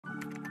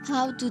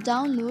How to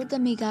download the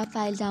Mega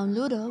file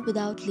downloader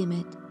without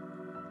limit.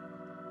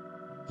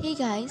 Hey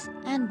guys,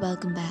 and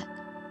welcome back.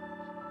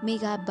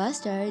 Mega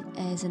Bustard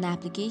is an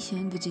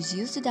application which is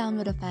used to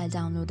download a file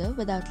downloader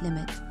without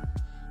limit.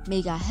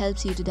 Mega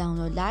helps you to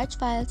download large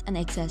files and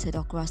access it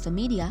across the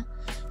media.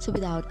 So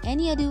without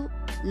any ado,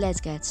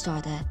 let's get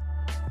started.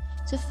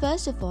 So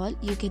first of all,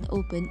 you can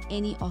open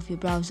any of your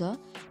browser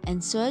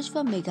and search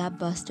for Mega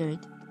Bustard.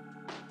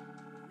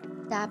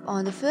 Tap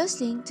on the first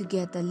link to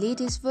get the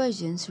latest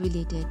versions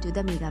related to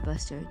the Mega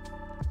Bustard.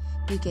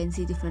 You can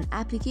see different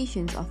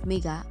applications of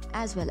Mega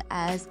as well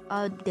as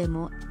a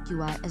demo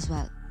QR as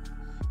well.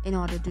 In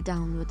order to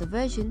download the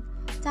version,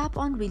 tap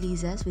on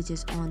Releases, which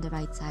is on the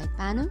right side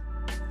panel,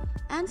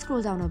 and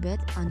scroll down a bit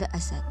under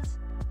Assets.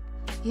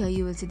 Here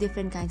you will see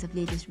different kinds of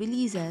latest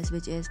releases,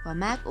 which is for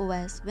Mac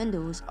OS,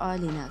 Windows or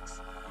Linux.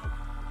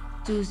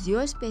 Choose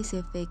your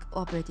specific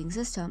operating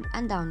system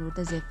and download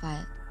the zip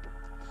file.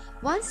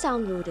 Once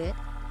downloaded,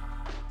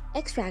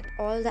 extract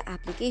all the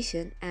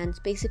application and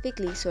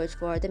specifically search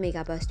for the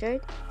Mega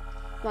Bustard.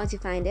 Once you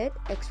find it,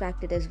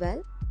 extract it as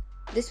well.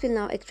 This will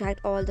now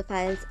extract all the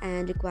files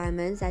and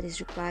requirements that is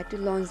required to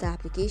launch the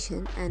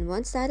application, and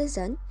once that is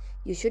done,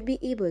 you should be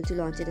able to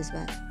launch it as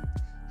well.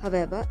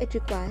 However, it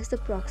requires the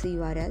proxy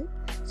URL,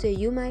 so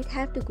you might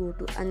have to go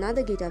to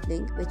another GitHub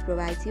link which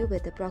provides you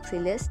with the proxy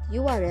list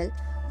URL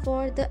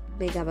for the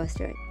Mega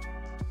Bustard.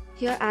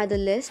 Here are the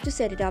lists to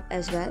set it up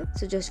as well,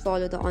 so just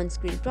follow the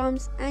on-screen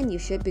prompts and you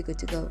should be good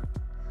to go.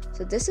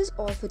 So this is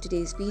all for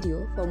today's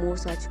video. For more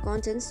such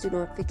contents, do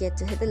not forget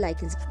to hit the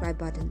like and subscribe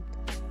button.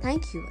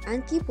 Thank you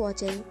and keep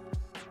watching.